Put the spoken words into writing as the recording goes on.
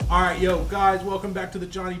All right, yo, guys, welcome back to the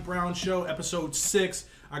Johnny Brown Show, episode 6.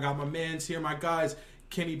 I got my mans here, my guys,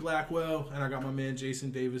 Kenny Blackwell, and I got my man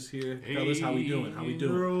Jason Davis here. Hey. Fellas, how we doing? How we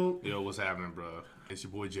doing? Yo, what's happening, bro? It's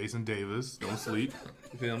your boy Jason Davis. Don't sleep.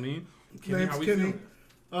 You feel me? Kenny, Name's how we Kenny.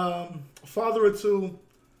 doing? Father of 2,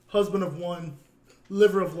 husband of 1,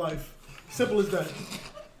 liver of life. Simple as that.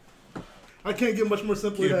 I can't get much more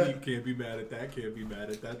simple than that. Can't be mad at that. Can't be mad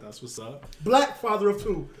at that. That's what's up. Black father of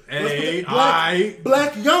 2. Hey,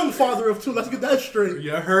 black young father of 2. Let's get that straight.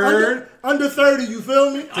 You heard? Under 30, you feel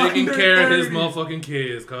me? Taking Under care of 30. his motherfucking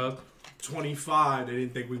kids, cuz. 25. They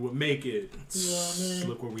didn't think we would make it. You know what I mean?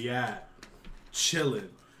 Look where we at. Chilling.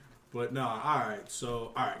 But nah, alright.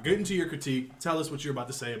 So, alright, get into your critique. Tell us what you're about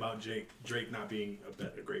to say about Drake not being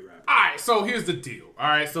a great rapper. Alright, so here's the deal.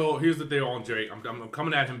 Alright, so here's the deal on Drake. I'm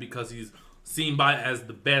coming at him because he's seen as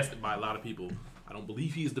the best by a lot of people. I don't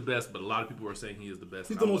believe he is the best, but a lot of people are saying he is the best.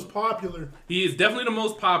 He's the most popular. He is definitely the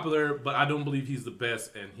most popular, but I don't believe he's the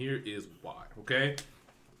best, and here is why, okay?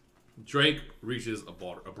 Drake reaches a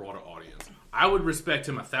broader audience. I would respect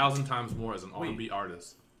him 1,000 times more as an R&B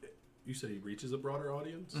artist. You say he reaches a broader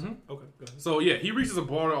audience? Mm-hmm. Okay, go ahead. So yeah, he reaches a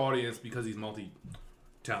broader audience because he's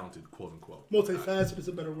multi-talented, quote unquote. Multifaceted is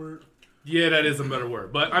a better word. Yeah, that is a better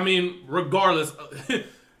word. But I mean, regardless, I think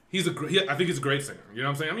he's a great singer. You know what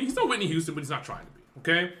I'm saying? I mean, he's not Whitney Houston, but he's not trying to be.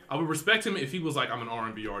 Okay, I would respect him if he was like, I'm an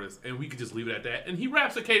R&B artist, and we could just leave it at that. And he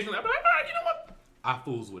raps occasionally. I'd be like, all right, you know what? I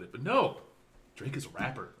fools with it. But no, Drake is a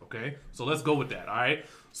rapper. Okay, so let's go with that. All right.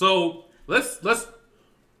 So let's.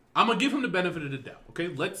 I'm gonna give him the benefit of the doubt. Okay,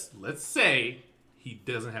 let's say he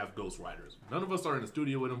doesn't have ghostwriters. None of us are in the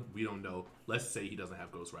studio with him. We don't know. Let's say he doesn't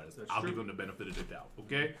have ghostwriters. I'll give him the benefit of the doubt.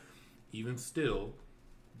 Okay, even still,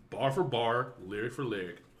 bar for bar, lyric for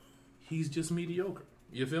lyric, he's just mediocre.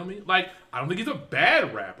 You feel me? Like, I don't think he's a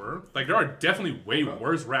bad rapper. Like, there are definitely way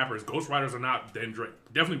worse rappers. Ghostwriters are not than Drake.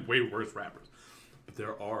 Definitely way worse rappers. But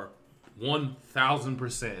there are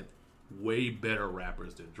 1,000% way better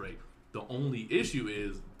rappers than Drake. The only issue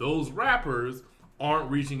is those rappers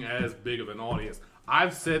aren't reaching as big of an audience.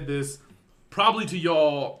 I've said this probably to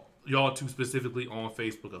y'all two specifically on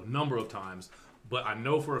Facebook a number of times, but I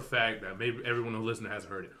know for a fact that maybe everyone who listening has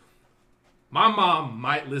heard it. My mom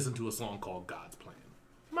might listen to a song called God's Plan.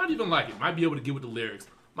 Might even like it. Might be able to get with the lyrics.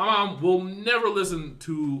 My mom will never listen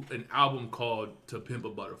to an album called To Pimp a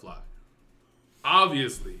Butterfly.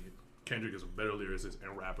 Obviously, Kendrick is a better lyricist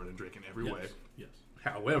and rapper than Drake in every way. Yes.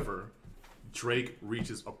 However, Drake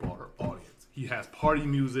reaches a broader audience. He has party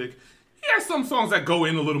music. He has some songs that go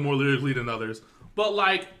in a little more lyrically than others. But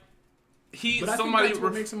like, But I think that's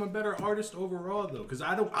what makes him a better artist overall, though, because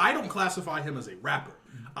I don't classify him as a rapper.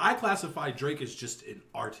 I classify Drake as just an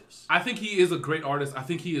artist. I think he is a great artist. I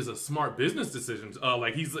think he is a smart business decision.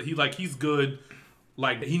 He's good.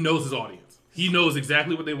 Like, he knows his audience. He knows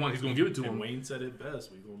exactly what they want. He's gonna give it to And them. Wayne said it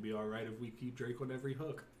best. We're gonna be all right if we keep Drake on every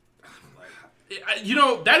hook. You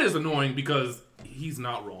know, that is annoying because he's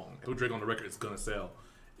not wrong. Put Drake on the record, it's gonna sell.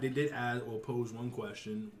 They did add or pose one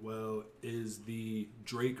question. Well, is the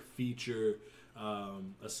Drake feature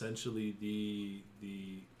essentially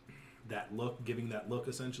that look, giving that look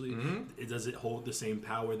essentially? Mm-hmm. Does it hold the same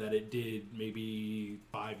power that it did maybe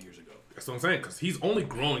 5 years ago? That's what I'm saying, because he's only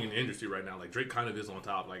growing in the industry right now. Like, Drake kind of is on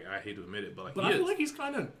top. Like, I hate to admit it, but I feel like he's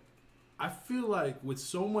kind of. I feel like with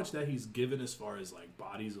so much that he's given as far as like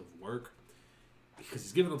bodies of work, because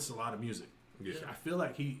he's given us a lot of music. Yeah. I feel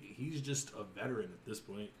like he's just a veteran at this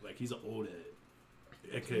point. Like, he's an old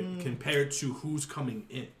head compared to who's coming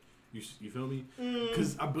in. You feel me?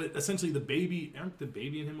 Because but essentially aren't the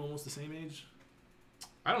baby and him almost the same age?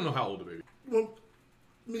 I don't know how old the baby. Well,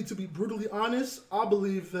 me to be brutally honest, I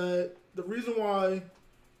believe that the reason why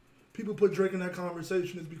people put Drake in that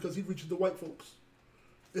conversation is because he reaches the white folks.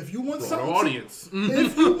 If you want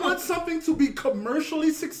if you want something to be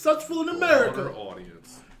commercially successful in America, Broader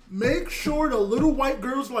audience. Make sure the little white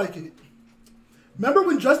girls like it. Remember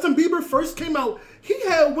when Justin Bieber first came out, he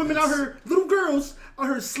had women out here, little girls out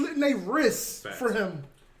here slitting their wrists for him.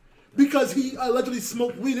 Because he allegedly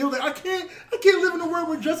smoked weed. They were like, I can't live in a world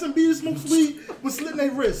where Justin Bieber smokes weed with slitting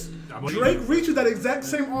their wrists. Drake reaches that exact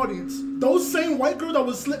same audience. Those same white girls that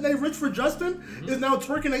was slitting their wrists for Justin is now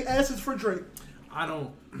twerking their asses for Drake.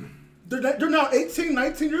 They're now 18,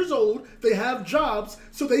 19 years old. They have jobs,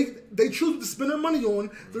 so they choose to spend their money on.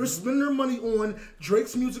 They're spending their money on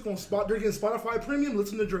Drake's music on Spot. They're getting Spotify Premium,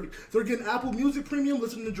 listen to Drake. They're getting Apple Music Premium,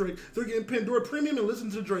 listen to Drake. They're getting Pandora Premium and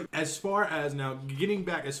listen to Drake. As far as now, getting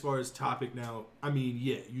back as far as topic now, I mean,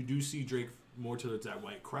 yeah, you do see Drake more towards that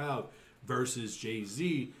white crowd versus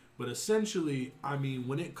Jay-Z, but essentially, I mean,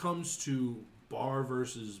 when it comes to bar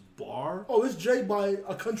versus bar, it's Jay by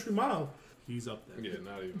a country mile. He's up there. Yeah,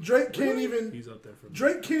 not even. Drake can't even. He's up there for me.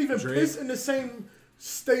 Drake can't even piss in the same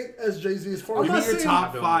state as Jay-Z. As far as Give me your saying,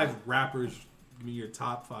 top 5 rappers. Give me your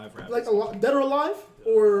top 5 rappers. like dead or alive,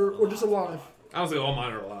 or just alive. I don't say all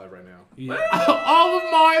mine are alive right now. Yeah. All of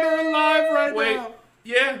mine are alive right Wait, now.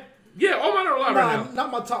 yeah, all mine are alive right now.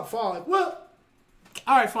 Not my top 5. Well,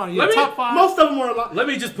 all right, fine. Yeah, Let me- top 5. most of them are alive. Let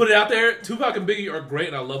me just put it out there. Tupac and Biggie are great,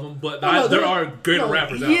 and I love them, but no, there are greater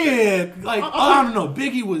rappers out there. Yeah, like I don't know.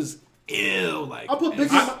 Biggie was ill. Like I put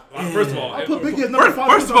Biggie. First of all, I put Biggie as number 5.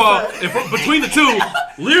 First of all, between the two,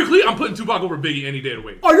 lyrically, I'm putting Tupac over Biggie any day of the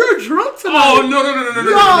week. oh, you're drunk tonight. Oh no!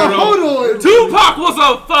 No, hold on. Tupac was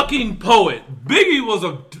a fucking poet. Biggie was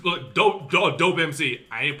a dope MC.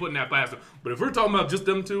 I ain't putting that past him. But if we're talking about just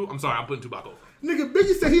them two, I'm sorry, I'm putting Tupac over. Nigga,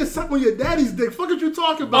 Biggie said he suck on your daddy's dick. Fuck what you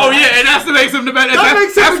talking about? Oh yeah, and that's what makes him the best.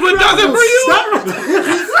 Makes him That's what does it for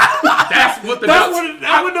you. That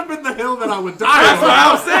that would have been the hill that I would die That's on. what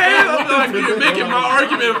I'm saying. I feel like you're making my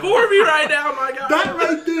argument for me right now, my guy. that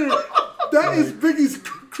right there, that is Biggie's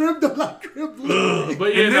crib de la crib.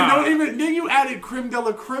 But yeah, And nah. then you added creme de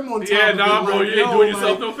la creme on top. Yeah, of nah, it, bro, like, you ain't yo, doing yourself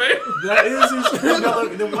like, no favor. That is his creme de la.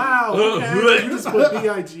 Then wow, okay. You just put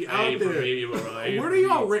B.I.G. out there. Where do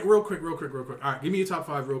y'all rate? Real quick. All right, give me your top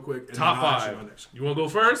 5 real quick. And Top then I'll ask 5. you my next. You want to go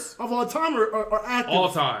first? Of all time or active? All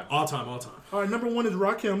time. All time. All right, number 1 is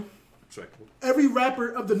Rakim. Respectable. Every rapper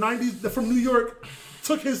of the 90s from New York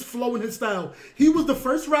took his flow and his style. He was the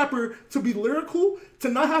first rapper to be lyrical, to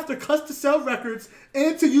not have to cuss to sell records,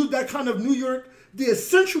 and to use that kind of New York,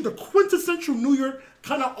 the quintessential New York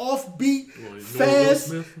kind of offbeat,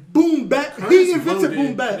 fast, boom bap. He invented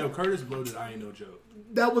boom bap. No, Curtis bloated. I ain't no joke.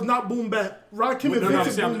 That was not boom bap. Rakim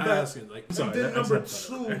invented boom bap. And then number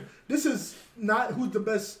 2, this is not who's the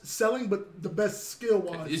best selling, but the best skill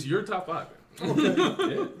wise. It's your top 5. Okay.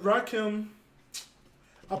 Rakim.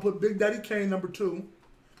 I put Big Daddy Kane number 2.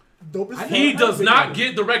 Dope as fuck. He does not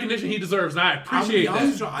get the recognition he deserves, and I appreciate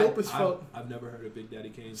that. Dope as fuck. I've never heard of Big Daddy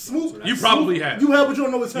Kane. Smooth. So You probably have. You have, but you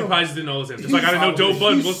don't know it's You him. probably just didn't know it was him. Just like I didn't know Joe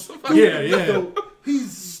Budden was. Yeah. Dope.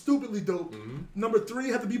 He's stupidly dope. Number 3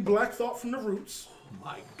 had to be Black Thought from the Roots. Oh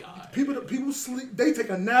my God. People sleep. They take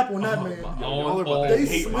a nap on that man. All They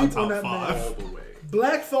hate my sleep on top that 5. man.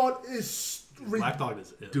 Black Thought is Black Dog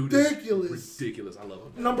is ill. Dude, is ridiculous. ridiculous. I love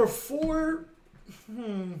him. Number 4.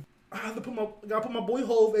 I have to put my boy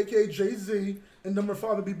Hove, aka Jay-Z, and number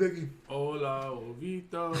 5 would be Biggie. Hola,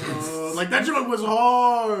 Ovito. Like that joint was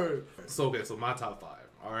hard. So okay, so my top 5.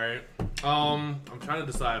 All right. I'm trying to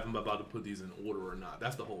decide if I'm about to put these in order or not.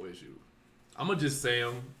 That's the whole issue. I'm gonna just say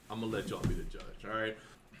them. I'm gonna let y'all be the judge. All right.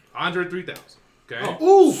 Andre 3000. Okay.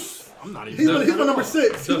 Ooh, I'm not even. he's my number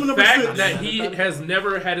 6. The He's my number fact 6. that he has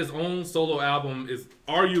never had his own solo album is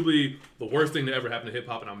arguably the worst thing to ever happen to hip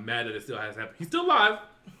hop, and I'm mad that it still has happened. He's still alive.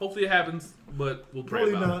 Hopefully it happens, but we'll pray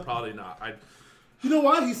Probably about not. it. Probably not. You know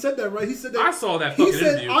why? He said that, right? He said that. I saw that He fucking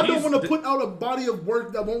said, interview. I don't He's- want to put out a body of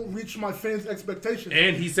work that won't reach my fans' expectations.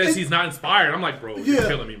 And he says he's not inspired. I'm like, bro, you're Yeah.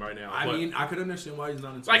 killing me right now. I But, mean, I could understand why he's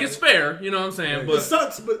not inspired. like, it's fair. You know what I'm saying? It But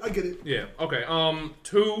sucks, but I get it. yeah. Okay.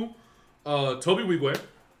 2, Toby Wigwam.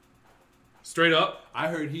 Straight up. I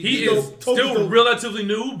heard He dope. is Toby's still dope. relatively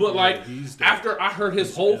new, but like he's dope. after I heard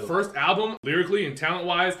his whole dope. first album, lyrically and talent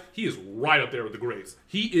wise, he is right up there with the greats.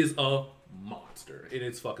 He is a monster, and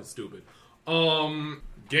it's fucking stupid.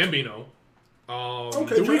 Gambino.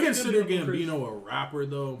 Okay. Do we Drake consider Gambino Gambino a rapper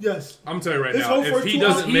though? Yes. I'm telling you right His now, whole if first he two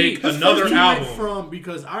doesn't albums- make his another first two album,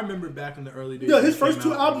 Because I remember back in the early days. Yeah, when his he first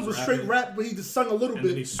came 2 out, albums he was was straight rapping, rap, but he just sung a little and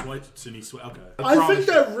then he bit. switched and he switched. Okay. I think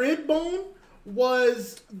that Redbone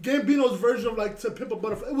was Gambino's version of like To Pimp a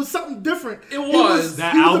Butterfly. It was something different. It was.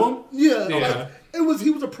 That he was album? Yeah. Yeah. Like,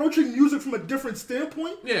 he was approaching music from a different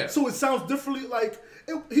standpoint. Yeah. So it sounds differently. Like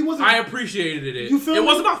he wasn't. I appreciated it. You feel It me?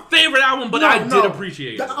 wasn't my favorite album, but I did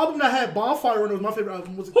appreciate the it. album that had Bonfire on it was my favorite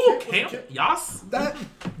album. Was it Who? Camp? Camp? Yas? That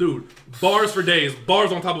Dude, bars for days.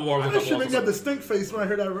 Bars on top of bars on top that of shit made me have the bars. stink face when I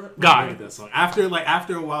heard that. I Guy. hated that song. After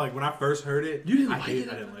a while, like when I first heard it, You didn't I like hated-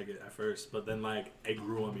 it? I didn't like it at first, but then like it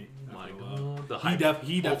grew on me. My after a while. God. The He, hype.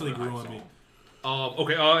 he definitely Ultimate grew hype on me. song.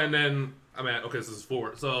 Okay, and then okay, this is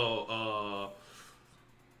 4. So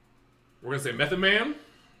we're gonna say Method Man,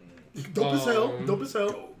 Dope as hell. Dope as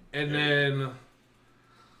hell. and then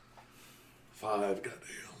 5. Goddamn.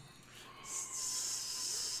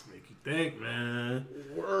 Make you think, man.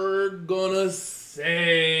 We're gonna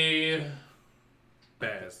say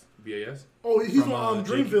Baz. B-A-S. Oh, he's From, on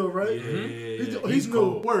Jake- Dreamville, right? Yeah, He's new.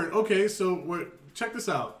 cool. Word. Okay, so check this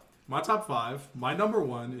out. My top 5. My number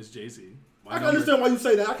 1 is Jay-Z. I can understand why you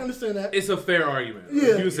say that. I can understand that. It's a fair argument.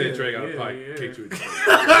 Yeah. If you say Yeah, Drake, I'd yeah, probably yeah. kick you. It's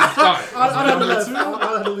fine. I'd have to number leave. two? I'd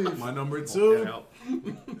have to leave. My number Can't 2 help.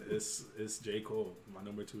 is J. Cole. My My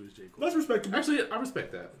number 2 is J. Cole. That's respectable. Actually, I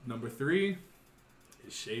respect that. Number 3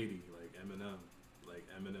 is Shady, like Eminem. Like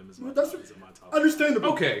Eminem is my, That's is in my top. understandable.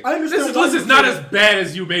 Okay. I understand. This list is not as bad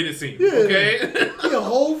as you made it seem. Yeah. Okay. Yeah,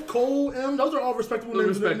 Hove, Cole, M. Those are all respectable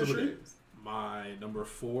names in the Respectable industry. names. My number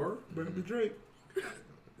 4 Bring up the Drake.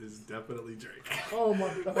 is definitely Drake. Oh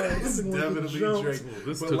my god, this is Definitely Drake. Oh,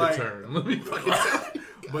 this But took like- a turn. Let me fucking tell you.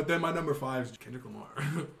 But then my number 5 is Kendrick Lamar.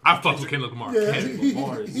 I fucked with Kendrick Lamar. Yeah, Kendrick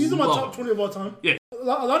Lamar is he's in my love top him. 20 of all time. Yeah. A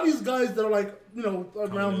lot of these guys that are like, you know,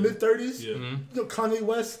 around in. mid-30s, Yeah. you know, Kanye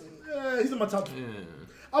West, he's in my top 20. Yeah.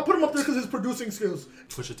 I'll put him up there because his producing skills.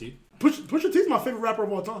 Pusha T. Pusha T is my favorite rapper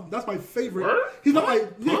of all time. That's my favorite. Word? He's not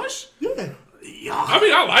like Push? Yeah. I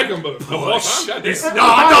mean, I like him, but of all time, goddamn.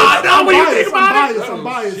 I'm what do you biased, think about I'm it? biased. I'm Oh,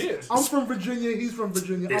 biased. shit. I'm from Virginia. He's from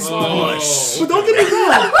Virginia. I'm Oh, biased. But don't get me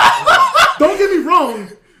wrong. Don't get me wrong.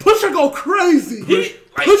 Pusha go crazy.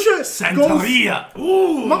 like Pusha goes. Santeria.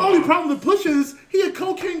 Ooh. My only problem with Pusha is he a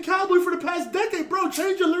cocaine cowboy for the past decade, bro.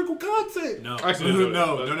 Change your lyrical content. No, Actually,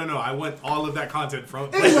 no. I want all of that content from.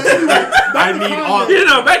 Anyway, I need all. You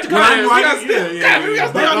know, back to When I'm Kanye. writing, We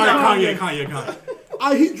got Kanye.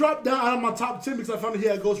 Kanye. He dropped down out of my top 10 because I found out he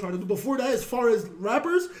had ghostwriters. But before that, as far as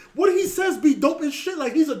rappers, what he says be dope as shit.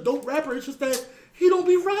 Like, he's a dope rapper. It's just that he don't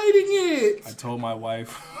be writing it. I told my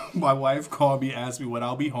wife. My wife called me, asked me when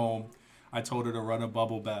I'll be home. I told her to run a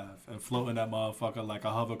bubble bath and float in that motherfucker like a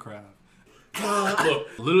hovercraft.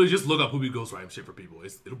 Look, literally just look up who be ghostwriting shit for people.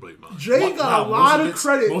 It'll blow your mind. Jay got a lot of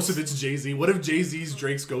credit. Most of it's Jay-Z. What if Jay-Z's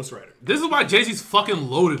Drake's ghostwriter? This is why Jay-Z's fucking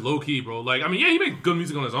loaded, low key, bro. Like, I mean, yeah, he makes good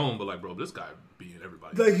music on his own, but like, bro, this guy being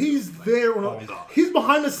everybody. Like, he's there. On oh, God. He's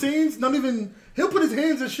behind the scenes. Not even. He'll put his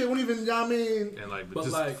hands in shit. Won't even. You know what I mean. And like, But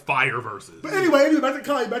just like- fire verses. But anyway, back to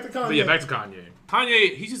Kanye. But yeah, back to Kanye.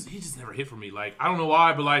 Kanye, he just never hit for me. Like, I don't know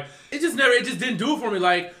why, but like, it just didn't do it for me.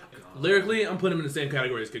 Like, lyrically, I'm putting him in the same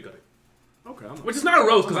category as Kid Cudi. Okay, Which is not a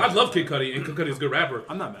roast, because I love Kid Cudi, and Kid Cudi is a good rapper.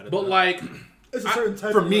 I'm not mad at But that. like, It's a certain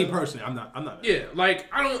type. For of me rap. personally, I'm not mad. yeah, like,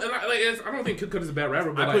 I don't think Kid Cudi's a bad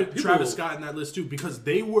rapper, but I like, put people, Travis Scott in that list too because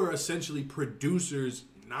they were essentially producers,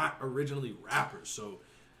 not originally rappers. So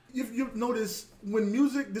If you notice, when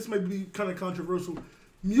music, this might be kind of controversial.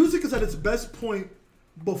 Music is at its best point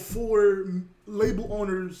before label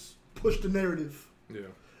owners push the narrative. Yeah.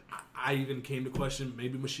 I even came to question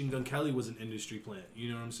maybe Machine Gun Kelly was an industry plant. You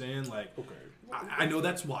know what I'm saying? Like, Okay. I know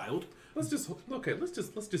that's wild. Let's just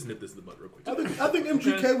nip this in the bud real quick. I think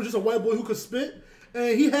MGK was just a white boy who could spit,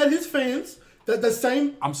 and he had his fans. That the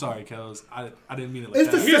same. I'm sorry, Kels. I didn't mean it like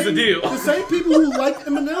It's that. the Here's same. the deal. The same people who like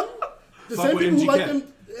Eminem. The Fuck same with people who like MGK,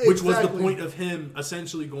 him. which was the Exactly. point of him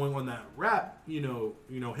essentially going on that rap. You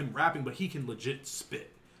know him rapping, but he can legit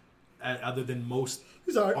spit. Other than most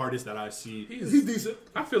He's all right. artists that I see. He's decent.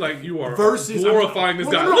 I feel like you are Versus glorifying this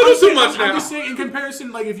guy a No, little I'm too saying- much now. I'm just saying in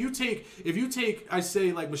comparison, like if you take, I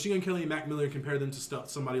say like Machine Gun Kelly and Mac Miller and compare them to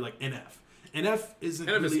somebody like NF. NF isn't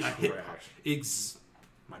NF really is a hip hop. trash.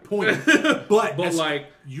 My point. But like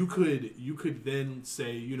you could then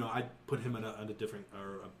say I'd put him in a different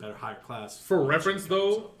or a better higher class. for reference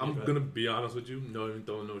though, So, I'm yeah, gonna be honest with you. No, even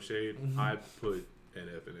throwing no shade. I put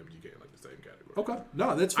NF and MGK in like the same category. Okay,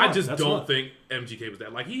 no, that's fine. I just That's don't fine. think MGK was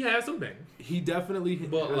that. Like he has some bangers. He definitely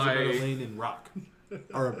But, has a better like- lane in rock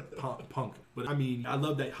or punk. But I mean, I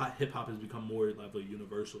love that hip hop has become more like a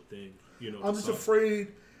universal thing. I'm just so- afraid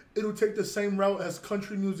it'll take the same route as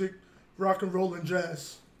country music, rock and roll, and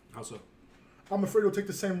jazz. How so? I'm afraid it'll take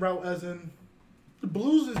the same route as in the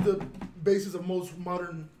blues is the basis of most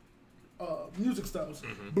modern music styles.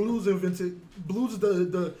 Blues is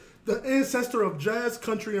the ancestor of jazz,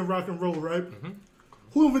 country, and rock and roll, right?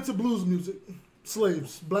 Who invented blues music?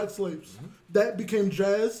 Slaves, black slaves. That became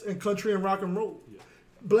jazz and country and rock and roll.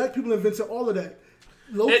 Black people invented all of that.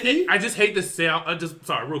 Low key, I just hate the sound.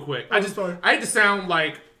 Sorry, real quick. I hate to sound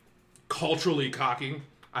like culturally cocky.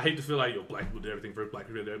 I hate to feel like black people did everything for black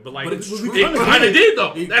people did, but like But it's we true. it kinda kind of did. did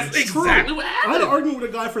though. It- That's it's true. exactly what I had happened. an argument with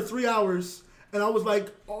a guy for 3 hours, and I was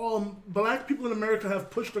like, black people in America have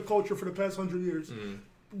pushed the culture for the past 100 years.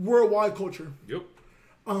 Worldwide culture. Yep.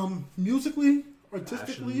 Musically,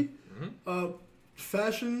 artistically,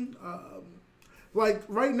 fashion. Like,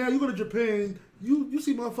 right now, you go to Japan, you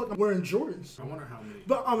see motherfuckers wearing Jordans. I wonder how many.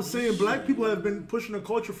 But I'm saying black people have been pushing the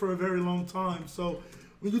culture for a very long time. So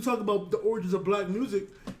when you talk about the origins of black music,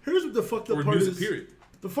 here's what the fucked up Or part music is. period.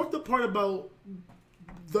 The fucked up part about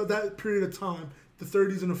that period of time, the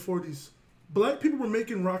 30s and the 40s, black people were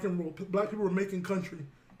making rock and roll. Black people were making country.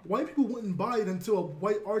 White people wouldn't buy it until a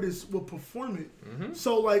white artist would perform it.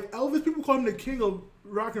 So like Elvis, people call him the king of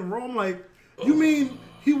rock and roll. I'm like, you mean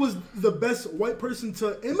he was the best white person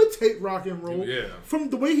to imitate rock and roll? Yeah. From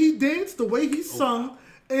the way he danced, the way he sung,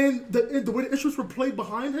 And the way the instruments were played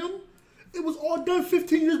behind him, it was all done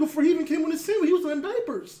 15 years before he even came on the scene. He was in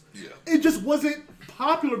diapers. Yeah. It just wasn't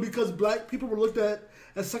popular because black people were looked at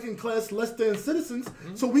as second class, less than citizens.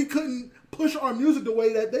 Mm-hmm. So we couldn't push our music the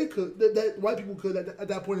way that they could, that white people could at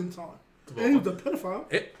that point in time. Well, and he was a pedophile.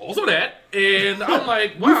 Also that, and I'm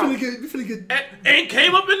like, wow. We finna get and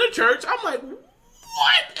came up in the church. I'm like,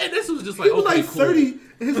 what? And this was just like, he was okay, like 30, cool.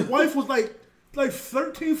 and his wife was like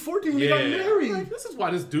 13, 14 when they got married. Like, this is why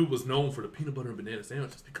this dude was known for the peanut butter and banana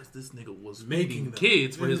sandwiches, because this nigga was making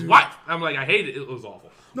kids for his wife. I'm like, I hate it. It was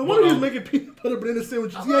awful. No wonder he was making peanut butter banana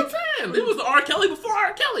sandwiches. I'm saying. It was the R. Kelly before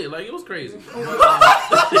R. Kelly. Like, it was crazy. It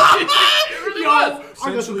really was.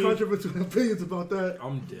 I got some controversial opinions about that.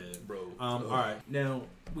 I'm dead, bro. All right. Now,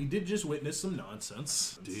 we did just witness some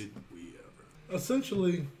nonsense. Did we ever?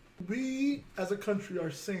 Essentially, we as a country are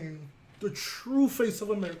seeing the true face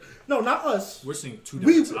of America. No, not us. We're seeing two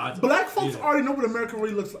different sides. Black folks already know what America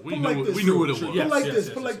really looks like. We knew what it was.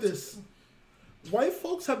 Put like this. White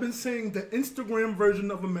folks have been seeing the Instagram version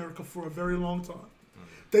of America for a very long time.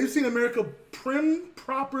 They've seen America prim,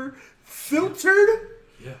 proper, filtered,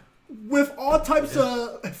 with all types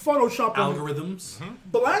of Photoshop algorithms.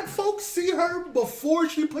 Black folks see her before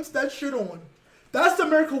she puts that shit on. That's the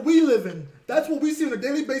America we live in. That's what we see on a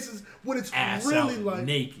daily basis. What it's ass really out, like.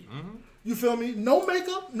 naked. You feel me? No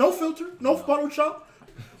makeup, no filter, no Photoshop.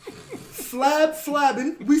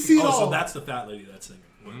 Flabbing. We see it all. So that's the fat lady that's singing.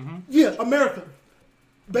 Yeah, America.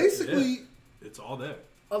 Basically, it's all there.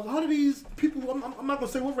 A lot of these people, I'm not going to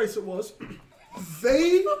say what race it was,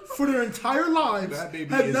 they, for their entire lives, have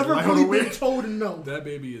never really been told no. That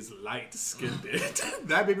baby is light-skinned.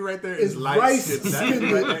 That baby right there is light-skinned. That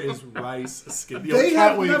baby right there is rice-skinned. They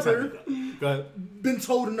have never been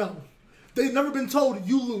told no. They've never been told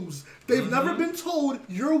you lose. They've never been told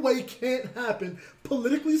your way can't happen.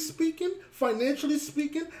 Politically speaking, financially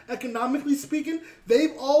speaking, economically speaking,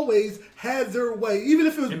 they've always had their way. Even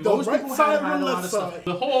if it was the right side or the left side.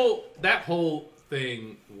 That whole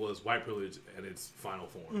thing was white privilege at its final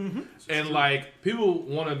form. And like, people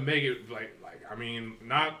want to make it like I mean,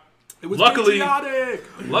 not... It was patriotic.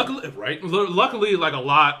 Luckily, like a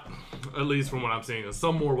lot, at least from what I'm seeing,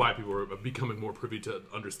 some more white people are becoming more privy to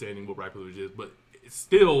understanding what white privilege is. But it's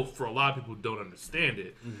still, for a lot of people who don't understand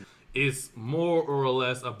it, it's more or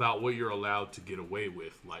less about what you're allowed to get away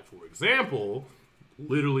with. Like, for example,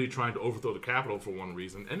 literally trying to overthrow the Capitol for one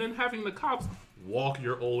reason, and then having the cops walk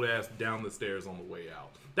your old ass down the stairs on the way out.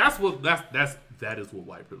 That is what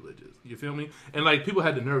white privilege is. You feel me? And like, people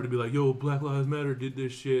had the nerve to be like, "Yo, Black Lives Matter did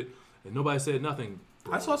this shit," and nobody said nothing.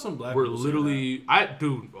 Bro, I saw some black people. We're literally,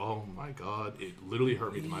 oh my god, it literally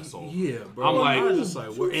hurt me to my soul. Yeah, bro. I'm like, I was just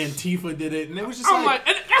like, where Antifa did it, and it was just and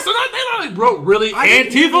that's another thing. Like, bro, really?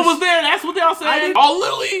 Antifa was there? That's what y'all said? I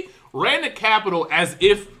literally ran the Capitol as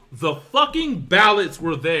if the fucking ballots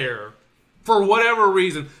were there for whatever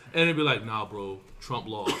reason, and it'd be like, "Nah, bro, Trump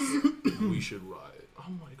lost. We should riot."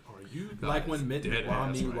 I'm like, are you guys like when Mitt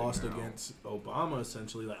Romney lost now? Against Obama?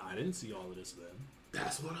 Essentially, like, I didn't see all of this then.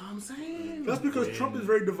 That's what I'm saying. That's because Trump is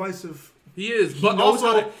very divisive. He is, but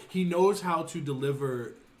also he knows how to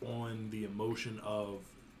deliver on the emotion of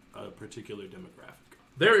a particular demographic.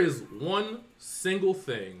 There is one single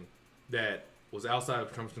thing that was outside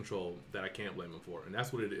of Trump's control that I can't blame him for, and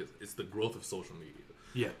that's what it is. It's the growth of social media.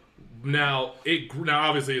 Yeah. Now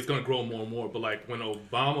obviously it's going to grow more and more, but like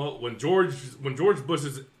when George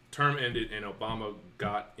Bush's term ended and Obama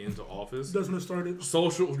got into office, that's when it started.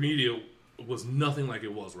 Social media was nothing like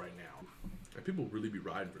it was right now, and people really be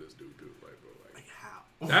riding for this dude, Like, bro, like how?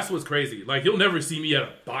 That's what's crazy. Like, you'll never see me at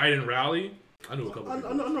a Biden rally. I know a couple.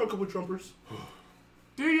 I know a couple of Trumpers.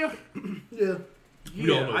 Do you? Yeah.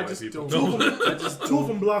 We all know white people. Two of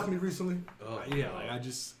them blocked me recently. Like I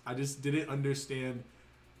just didn't understand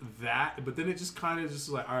that, but then it just kind of just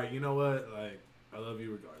like, all right, you know what? Like, I love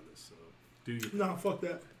you regardless. So do you? Nah, fuck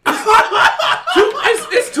that.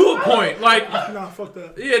 It's to a point. Like, nah, fuck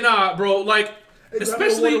that. Yeah, nah, bro. Like, hey,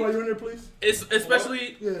 especially while you're in there, please.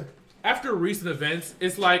 Especially after recent events,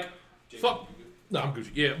 it's like, fuck. No, I'm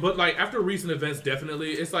Gucci. Yeah, but like after recent events,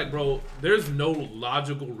 definitely, it's like, bro, there's no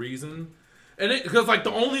logical reason, and because like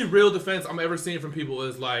the only real defense I'm ever seeing from people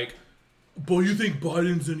is like, "But you think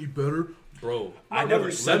Biden's any better, bro?" I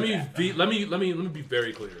never said that. Let me be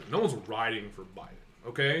very clear. No one's riding for Biden.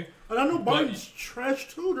 Okay? And I know Biden's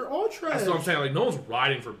trash too. They're all trash. That's what I'm saying. Like, no one's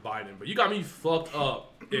riding for Biden, but you got me fucked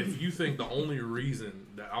up if you think the only reason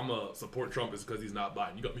that I'm gonna support Trump is because he's not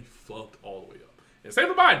Biden. You got me fucked all the way up. And same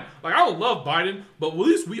for Biden. Like, I don't love Biden, but at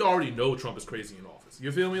least we already know Trump is crazy in office.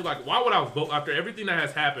 You feel me? Like, why would I vote after everything that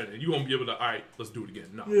has happened and you won't be able to, all right, let's do it again?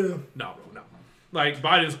 No. Yeah. No, bro, no. Like,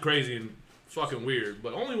 Biden's crazy and fucking weird.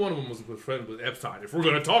 But only one of them was friends with Epstein. If we're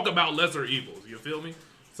gonna talk about lesser evils, you feel me?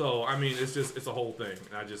 So I mean, it's a whole thing.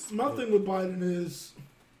 My thing with Biden is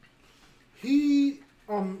he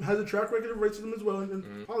has a track record of racism as well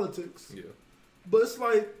in politics. Yeah. But it's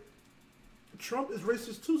like Trump is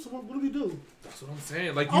racist too. So what do we do? That's what I'm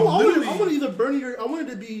saying. Like I want either Bernie or I wanted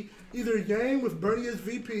to be either Yang with Bernie as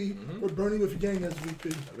VP or Bernie with Yang as VP.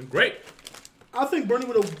 That'd been great. I think Bernie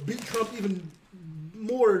would have beat Trump even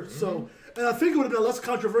more so. And I think it would have been less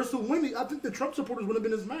controversial winning. I think the Trump supporters wouldn't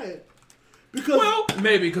have been as mad. Because,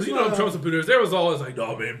 maybe, because you know Trump supporters, there was always like,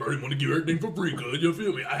 oh man, Bernie want to give everything for free, good, you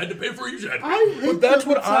feel me? I had to pay for each shit. But that's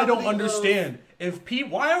what I don't understand.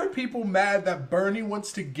 Why are people mad that Bernie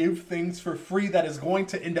wants to give things for free that is going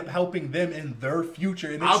to end up helping them in their future?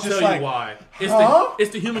 And it's I'll just tell you why.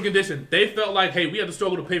 It's the human condition. They felt like, hey, we have to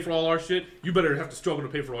struggle to pay for all our shit. You better have to struggle to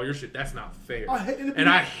pay for all your shit. That's not fair. I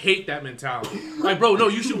hate that mentality. Like, bro, no,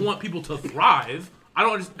 you should want people to thrive. I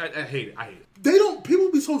don't understand. I hate it.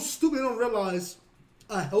 People be so stupid they don't realize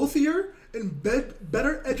a healthier and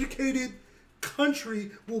better educated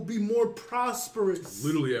country will be more prosperous.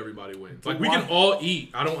 Literally everybody wins. Like, we can all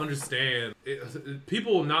eat. I don't understand.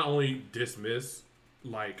 People not only dismiss,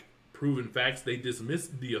 like, proven facts, they dismiss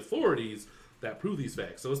the authorities that prove these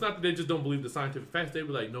facts. So it's not that they just don't believe the scientific facts. They be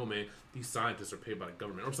like, no, man, these scientists are paid by the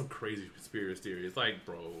government or some crazy conspiracy theory. It's like,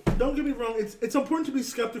 bro. Don't get me wrong. It's important to be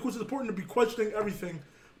skeptical. It's important to be questioning everything.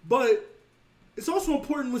 But it's also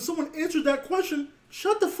important when someone answers that question,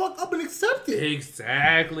 shut the fuck up and accept it.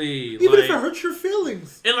 Exactly. Even if it hurts your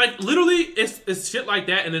feelings. And, like, literally, it's shit like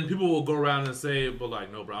that, and then people will go around and say, but, like,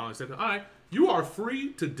 no, bro, I don't accept it. All right, you are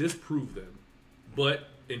free to disprove them. But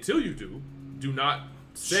until you do not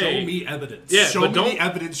say... Show me evidence. Yeah, show me the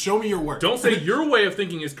evidence. Show me your work. Don't say your way of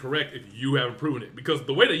thinking is correct if you haven't proven it. Because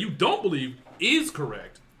the way that you don't believe is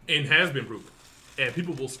correct and has been proven. And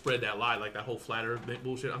people will spread that lie, like that whole flat earth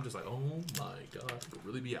bullshit. I'm just like, oh my God, we'll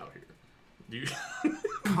really be out here.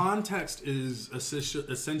 Context is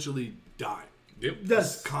essentially dying. Yep.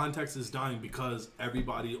 Yes. Context is dying because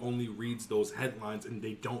everybody only reads those headlines and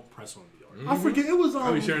they don't press on the article. I forget, it was...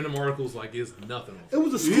 I'll be sharing them articles like it's nothing. It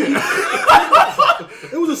was a Scooby...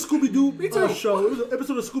 It was a Scooby-Doo show. It was an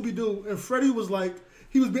episode of Scooby-Doo, and Freddie was like...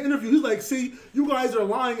 He was being interviewed. He was like, "See, you guys are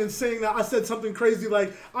lying and saying that I said something crazy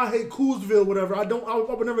like I hate Coolsville, whatever. I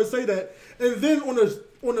would never say that." And then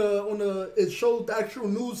it showed the actual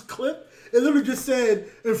news clip. It literally just said,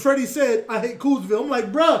 and Freddie said, "I hate Coolsville." I'm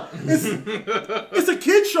like, bruh, it's a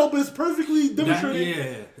kid show, but it's perfectly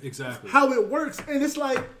demonstrating exactly how it works. And it's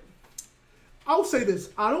like, I'll say this: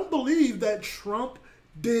 I don't believe that Trump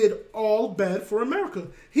did all bad for America.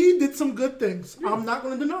 He did some good things. Yeah. I'm not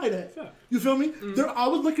going to deny that. Yeah. You feel me? I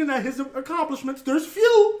was looking at his accomplishments. There's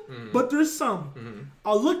few, but there's some.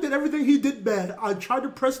 I looked at everything he did bad. I tried to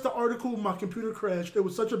press the article. My computer crashed. It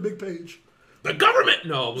was such a big page. The government?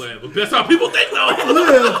 No, man. But that's how people think, though.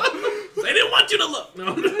 Yeah. They didn't want you to look.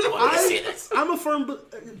 No, they didn't want you to see this. I'm a firm...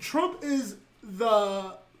 Trump is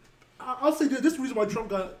the... I'll say this is the reason why Trump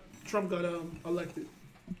got elected.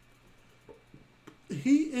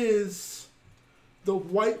 He is the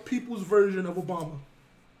white people's version of Obama.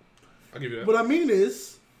 I'll give you that. What I mean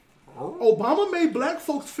is, Obama made black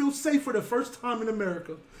folks feel safe for the first time in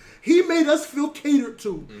America. He made us feel catered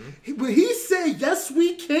to. When he said, "Yes,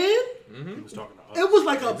 we can," he was talking about us. It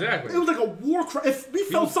was like a war cry. If we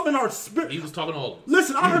felt something in our spirit, he was talking to all of us.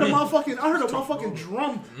 Listen, I heard a motherfucking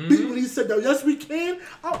drum beat when he said that. "Yes, we can."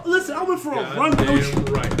 I went for a run with no shoes.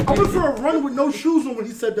 Right. I went for a run with no shoes on when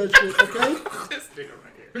he said that shit. Okay. This nigga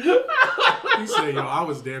right here. He said, "Yo, I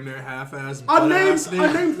was damn near half-assed." I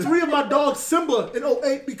named 3 of my dogs Simba in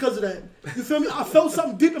 2008 because of that. You feel me? I felt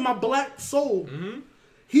something deep in my black soul.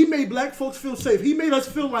 He made black folks feel safe. He made us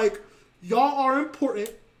feel like y'all are important,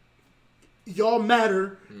 y'all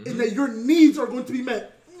matter, and that your needs are going to be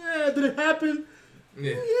met. Yeah, did it happen?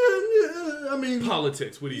 Yeah. I mean,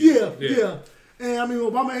 politics. What do you? Yeah. And I mean,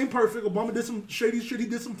 Obama ain't perfect. Obama did some shady shit. He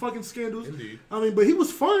did some fucking scandals. Indeed. I mean, but he was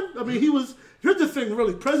fun. I mean, he was. Here's the thing,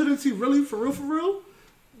 really. Presidency, really, for real.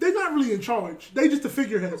 They're not really in charge. They just a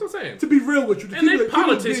figurehead. That's what I'm saying. To be real with you. And they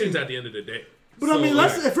politicians at the end of the day. But so, I mean,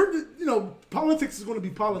 if we're, politics is going to be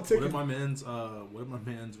politics. What did my man's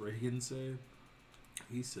Reagan say?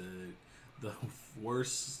 He said the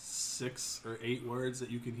worst 6 or 8 words that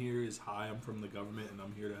you can hear is "Hi, I'm from the government and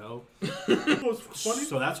I'm here to help." Funny.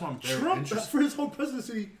 So that's why I'm very Trump, interested. for his whole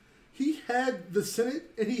presidency, he had the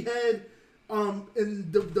Senate and he had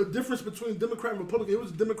and the difference between Democrat and Republican. It was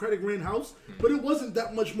a Democratic ran House, but it wasn't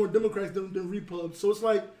that much more Democrats than Repubs. So it's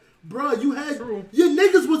like, bruh, you had your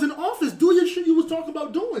niggas was in office. Do your shit you was talking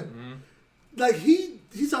about doing. Like he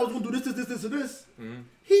he said I was gonna do this, and this.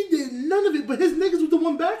 He did none of it, but his niggas was the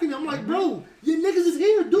one backing him. I'm like, bro, your niggas is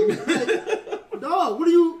here, dude. Like, dog,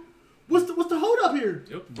 what's the hold up here?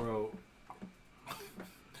 Yep. Bro,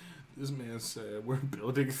 this man said we're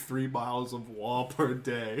building 3 miles of wall per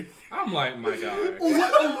day. I'm like, my guy.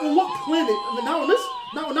 On what planet? I mean, not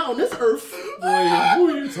on this Earth. Boy, who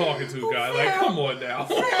are you talking to, guy? Like, come on now.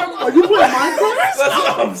 Are you playing Minecraft? That's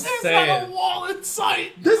what I'm It's saying. not a wall in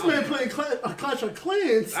sight. This man playing Clash of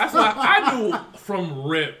Clans. That's why I knew from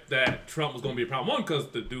rip that Trump was going to be a problem. One, because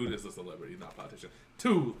the dude is a celebrity, not a politician.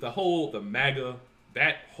 Two, the MAGA,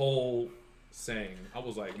 that whole saying. I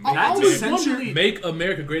was like, make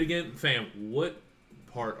America great again. Fam, what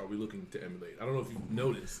part are we looking to emulate? I don't know if you've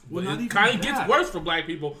noticed, but it kind of gets worse for black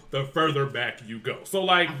people the further back you go. So,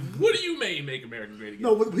 like, what do you mean make America great again?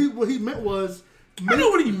 No, what he meant was... I know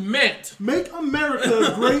what he meant. Make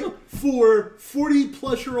America great for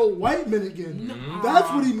 40-plus-year-old white men again. That's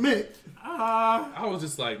what he meant. I was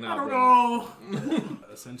just like, nah, I don't bro. know.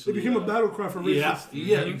 Essentially, It became a battle cry for racists.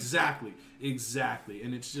 Yeah, exactly.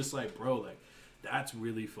 And it's just like, bro, like, that's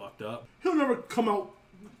really fucked up. He'll never come out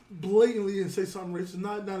blatantly and say something racist.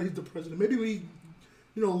 Not now that he's the president. Maybe when he,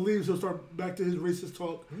 leaves, he'll start back to his racist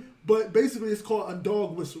talk. But basically, it's called a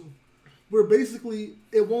dog whistle, where basically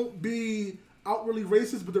it won't be outwardly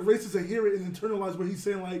racist, but the racists will hear it and internalize what he's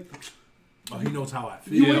saying. Like, oh, he knows how I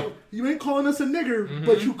feel. You ain't calling us a nigger,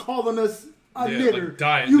 but you calling us a nigger. Like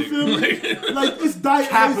diet you nigger. feel me? Like it's diet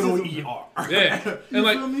Capital racism. ER. Yeah, and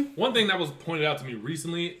feel me? one thing that was pointed out to me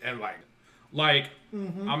recently, and like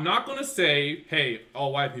I'm not gonna say, hey,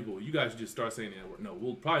 all white people, you guys just start saying the N-word. No,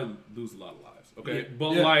 we'll probably lose a lot of lives. Okay,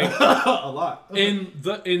 but like a lot.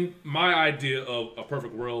 in my idea of a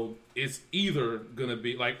perfect world, it's either gonna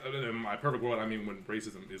be like in my perfect world. I mean, when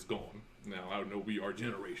racism is gone. Now I know we are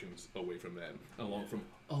generations away from that, along from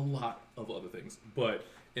a lot of other things. But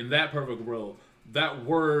in that perfect world, that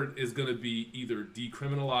word is gonna be either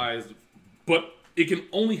decriminalized, but it can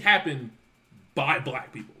only happen by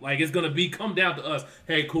black people. Like it's gonna come down to us.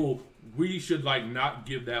 Hey, cool. We should not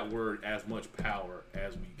give that word as much power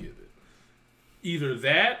as we give it. Either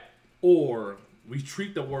that, or we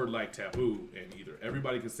treat the word like taboo, and either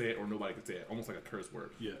everybody can say it or nobody can say it, almost like a curse word.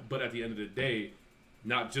 Yeah. But at the end of the day,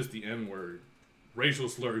 not just the N-word, racial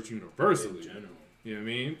slurs universally. In general. You know what I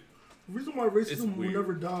mean? The reason why racism will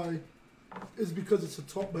never die is because it's a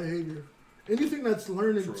taught behavior. Anything that's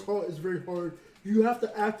learned and taught is very hard. You have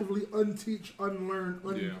to actively unteach, unlearn.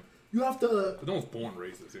 You have to. But no one's born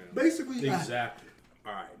racist. Yeah. Basically, Exactly.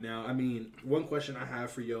 All right. Now, I mean, one question I have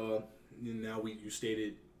for y'all. Now you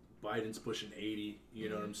stated Biden's pushing 80. You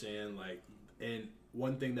know what I'm saying? And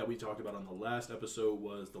one thing that we talked about on the last episode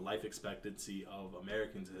was the life expectancy of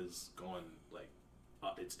Americans has gone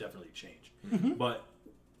up. It's definitely changed. Mm-hmm. But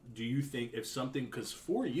do you think if something, because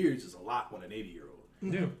 4 years is a lot on an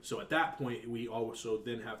 80-year-old. Yeah. So at that point, we also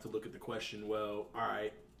then have to look at the question, well, all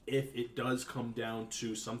right, if it does come down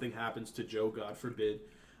to something happens to Joe, God forbid,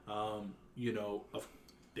 then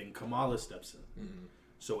Kamala steps in. Mm-hmm.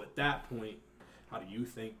 So at that point, how do you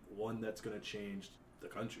think, one, that's going to change the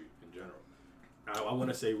country in general? I want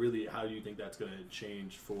to say, really, how do you think that's going to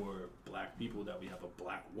change for black people that we have a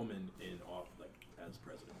black woman in office, as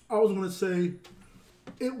president? I was going to say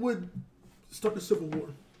it would start the Civil War.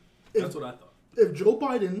 That's what I thought. If Joe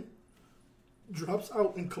Biden drops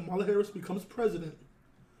out and Kamala Harris becomes president,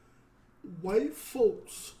 white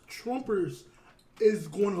folks, Trumpers, is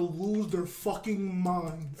going to lose their fucking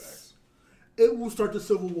minds. It will start the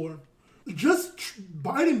Civil War. Just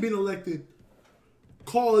Biden being elected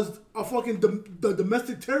caused a fucking the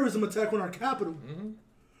domestic terrorism attack on our capital.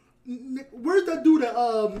 Mm-hmm. Where's that dude that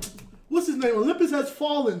what's his name? Olympus Has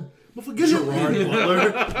Fallen. But forget Gerard him.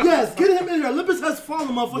 Butler. Yes, get him in here. Olympus Has Fallen,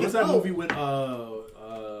 motherfucker. What's that movie with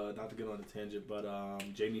not to get on a tangent, but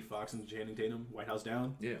Jamie Foxx and Channing Tatum, White House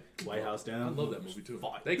Down? Yeah. White House Down. I love that movie too.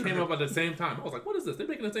 They came up at the same time. I was like, what is this? They're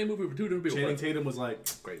making the same movie for two different people. Channing Tatum was like,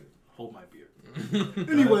 crazy. Hold my beer.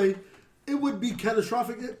 Anyway, it would be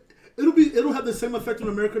catastrophic. It'll have the same effect on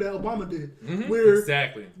America that Obama did. Mm-hmm. Where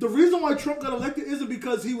exactly. The reason why Trump got elected isn't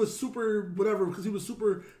because he was super whatever, because he was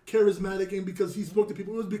super charismatic and because he spoke to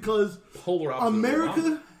people. It was because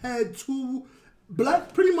America had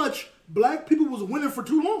black people was winning for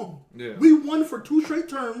too long. Yeah. We won for 2 straight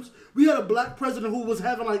terms. We had a black president who was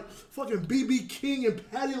having fucking B.B. King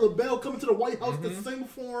and Patti LaBelle coming to the White House to sing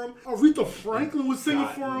for him. Aretha Franklin was singing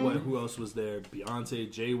for him. Who else was there?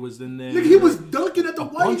 Beyonce, Jay was in there. Nigga, he was dunking at the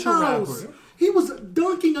White House. He was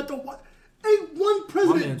dunking at the White. Ain't one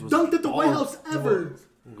president dunked at the White House ever.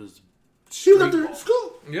 He was out there,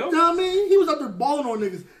 scoop. Yep. You know what I mean? He was out there balling on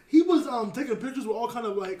niggas. he was taking pictures with all kind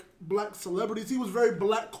of like black celebrities. He was very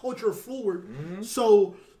black culture forward. Mm-hmm.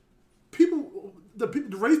 So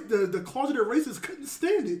the closeted racists couldn't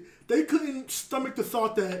stand it. They couldn't stomach the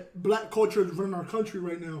thought that black culture is running our country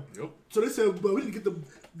right now. Yep. So they said, well, we need to get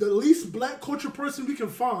the least black culture person we can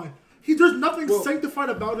find. There's nothing sanctified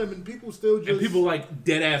about him, and people still just... And people like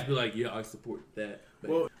dead ass be like, yeah, I support that.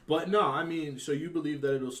 Well, but no, I mean, so you believe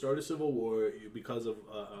that it'll start a civil war because of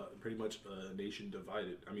pretty much a nation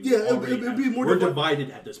divided. I mean, yeah, it'll be more. We're divided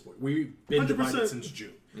at this point. We've been 100%. divided since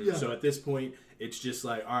June. Yeah. So at this point, it's just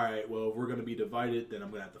like, all right, well, if we're gonna be divided, then I'm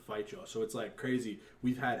gonna have to fight y'all. So it's like crazy.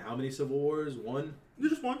 We've had how many civil wars? One. You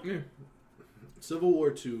just one. Yeah. Civil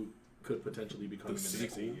War II could potentially be coming in the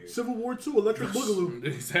next 8 years. Civil War II, Electric Boogaloo.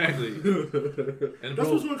 Exactly. And That's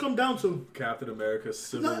what's going to come down to. Captain America,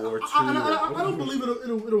 Civil No, War II. I don't believe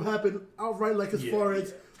it'll happen outright, like as far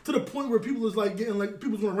as to the point where people is like getting like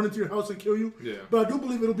people's going to run into your house and kill you. Yeah. But I do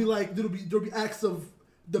believe there'll be acts of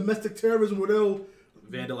domestic terrorism where they'll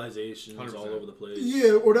vandalizations 100%. all over the place.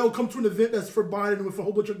 Yeah, or they'll come to an event that's for Biden with a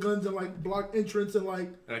whole bunch of guns and like block entrance and like.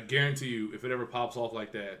 And I guarantee you, if it ever pops off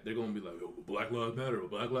like that, they're gonna be like, "Oh, Black Lives Matter,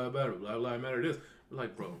 Black Lives Matter, Black Lives Matter." This, we're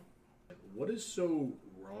like, bro, what is so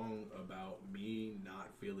wrong about me not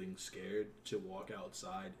feeling scared to walk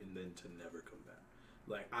outside and then to never come back?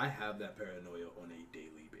 Like, I have that paranoia on a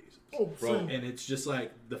daily basis. Oh, Bro. same. And it's just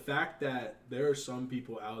like the fact that there are some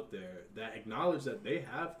people out there that acknowledge that they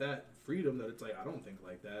have that freedom, that it's like, I don't think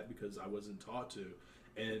like that because I wasn't taught to.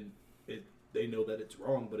 And they know that it's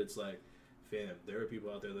wrong, but it's like, fam, there are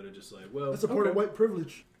people out there that are just like, well, That's a part of white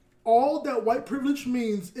privilege. All that white privilege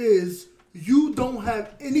means is you don't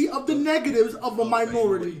have any of the negatives of a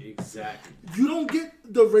minority. Exactly. You don't get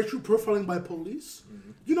the racial profiling by police.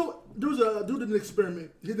 You know, there was a dude in an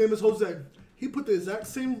experiment. His name is Jose. He put the exact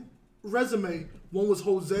same resume. One was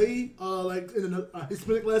Jose, like in a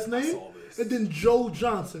Hispanic last name, saw this. and then Joe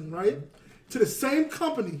Johnson, right? To the same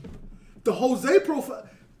company. The Jose profile,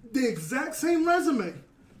 the exact same resume.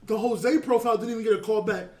 The Jose profile didn't even get a call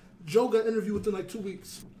back. Joe got interviewed within like 2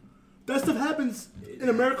 weeks. That stuff happens in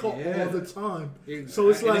America all the time. So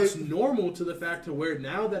it's like it's normal to the fact to where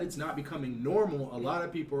now that it's not becoming normal, a lot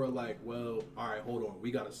of people are like, well, all right, hold on, we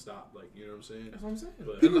gotta stop. Like, you know what I'm saying? that's what I'm saying.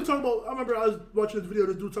 But people talk about. I remember I was watching this video.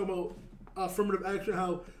 This dude talking about affirmative action.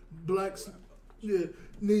 How blacks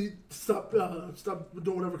need to stop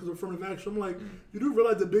doing whatever because of affirmative action. I'm like, you do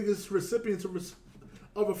realize the biggest recipients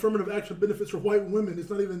of affirmative action benefits are white women. It's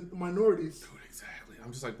not even minorities. Dude, exactly.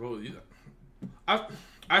 I'm just like, bro,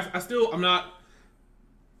 I'm not.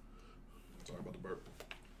 Sorry about the burp.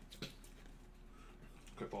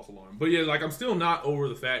 Cut false alarm. But yeah, like I'm still not over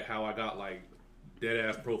the fact how I got like dead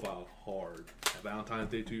ass profile hard at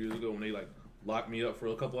Valentine's Day 2 years ago when they like locked me up for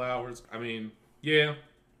a couple hours. I mean, yeah,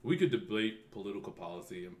 we could debate political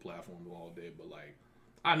policy and platforms all day, but like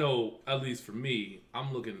I know, at least for me,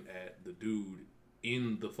 I'm looking at the dude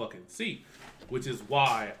in the fucking seat, which is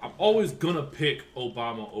why I'm always gonna pick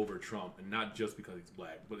Obama over Trump, and not just because he's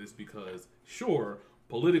black, but it's because, sure,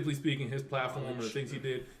 politically speaking, his platform and the things he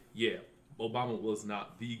did, yeah, Obama was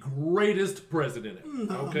not the greatest president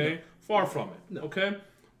ever, okay? Far from it, okay?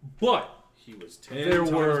 But he was 10 there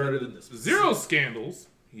times better were than this. zero scandals.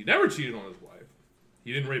 He never cheated on his wife.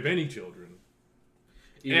 He didn't rape any children.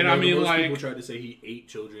 Even And though I mean, most like, people tried to say he ate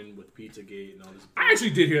children with Pizzagate and all this. I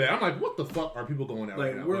actually did hear that. I'm like, what the fuck are people going out Like,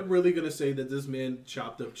 right now? we're Like, really gonna say that this man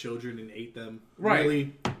chopped up children and ate them? Right.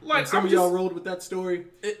 Really? Like, And some I'm of y'all just- rolled with that story.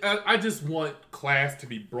 I just want class to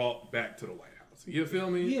be brought back to the White House. You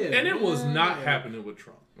feel me? Yeah, And it was not yeah. happening with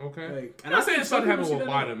Trump. Okay. Like, I'm not saying think it's some not happening people with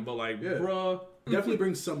see that Biden, but like, Yeah. bruh, Definitely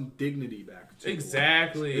brings some dignity back. To the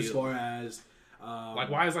exactly. White House. As far as Like,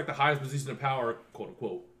 why is like the highest position of power, quote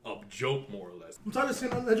unquote, a joke more or less? I'm tired of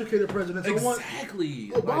seeing uneducated presidents. I want Exactly.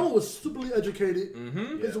 Obama was stupidly educated.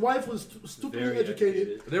 His wife was stupidly Very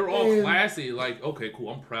educated. They were all And classy. Like, okay, cool.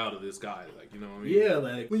 I'm proud of this guy. Like, you know what I mean? yeah,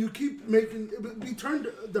 like when you keep making, we turned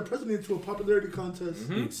the president into a popularity contest.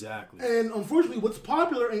 Exactly. And unfortunately, what's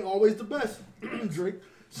popular ain't always the best, Drake.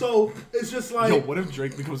 So it's just like, Yo, what if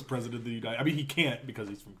Drake becomes president of the United? I mean, he can't because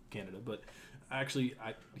he's from Canada, but actually,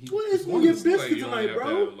 he's it's one gonna of get the- Like, biscuit you only tonight, have to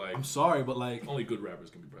bro. have, like, I'm sorry, but like, only good rappers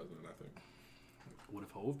can be president, I think. what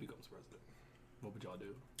if Hove becomes president? What would y'all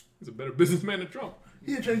do? He's a better businessman than Trump.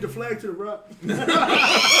 He'd change the flag to the rock.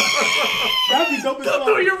 That'd be dope as fuck.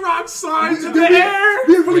 Throw your rock sign to We'd the air.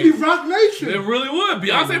 really be Rock Nation. It really would. Beyonce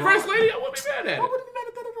Yeah, first lady, I wouldn't be mad at I it. wouldn't be mad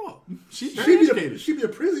at that at all. She's She'd very be,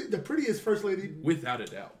 educated. the prettiest first lady. Without a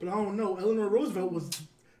doubt. But I don't know. Eleanor Roosevelt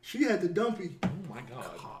she had the dumpy. Oh my god.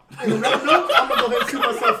 And on that note, I'm gonna go ahead and see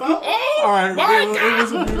myself out. Oh All right, my well, god. it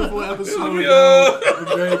was a beautiful episode. Yeah.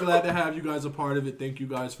 I'm very glad to have you guys a part of it. Thank you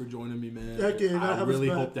guys for joining me, man. Heck yeah, I have us really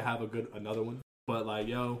back. hope to have another one. But like,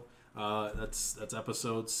 that's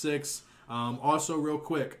episode 6. Also, real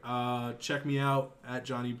quick, check me out at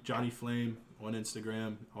Johnny Flame on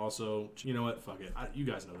Instagram. Also, you know what? Fuck it. You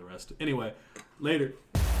guys know the rest. Anyway, later.